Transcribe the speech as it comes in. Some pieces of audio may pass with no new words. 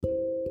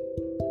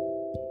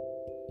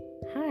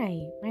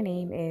Hi, my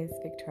name is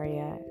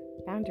Victoria,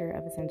 founder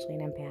of Essentially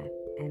an Empath,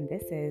 and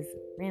this is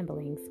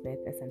Ramblings with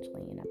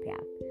Essentially an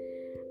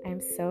Empath. I'm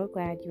so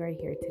glad you are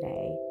here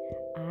today.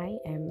 I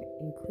am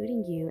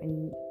including you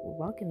and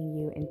welcoming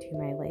you into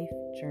my life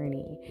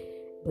journey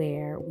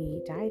where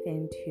we dive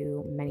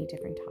into many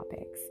different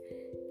topics,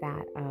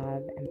 that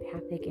of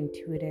empathic,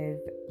 intuitive,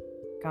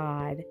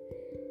 God,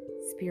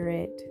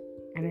 spirit,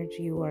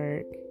 energy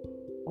work,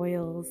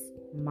 oils,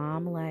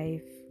 mom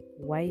life,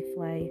 wife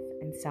life,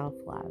 and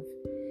self-love.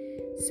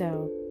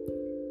 So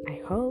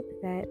I hope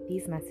that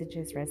these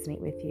messages resonate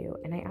with you,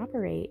 and I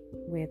operate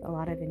with a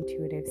lot of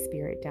intuitive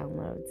spirit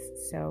downloads.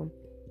 So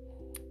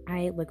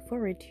I look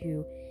forward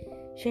to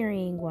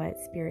sharing what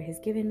spirit has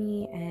given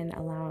me and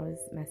allows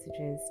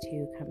messages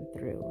to come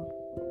through.